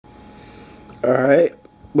Alright,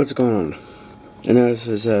 what's going on? I know this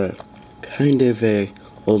is a kind of a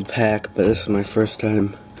old pack, but this is my first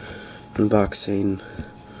time unboxing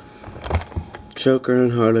Jocker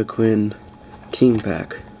and Harley Quinn team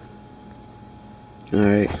pack.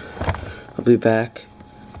 Alright, I'll be back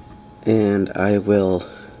and I will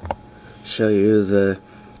show you the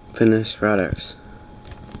finished products.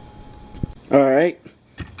 Alright,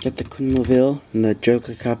 got the Quinn Mobile and the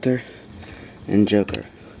Jocker copter and Jocker.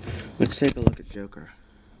 Let's take a look at Jocker.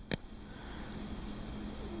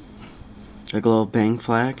 Like a little bang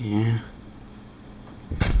flag, yeah.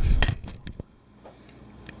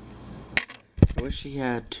 I wish he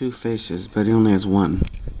had two faces, but he only has one.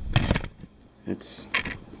 It's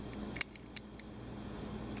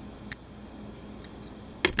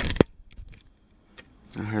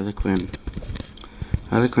a Harley Quinn.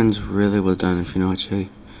 Harley Quinn's really well done, if you know what she.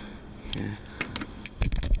 Yeah.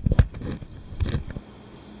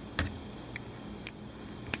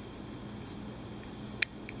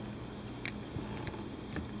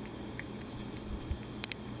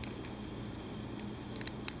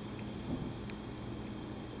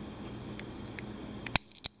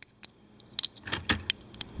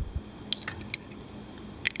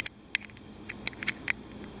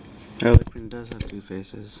 Harley Quinn does have two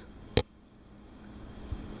faces.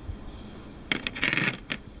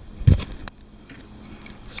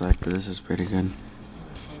 Looks like this is pretty good.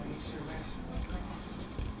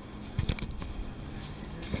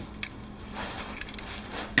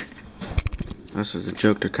 This is the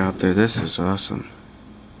Jocker copter. This is awesome.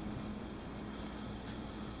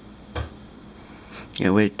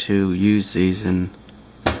 Can't wait to use these in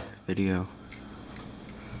video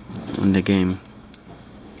in the game.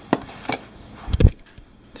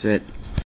 That's it.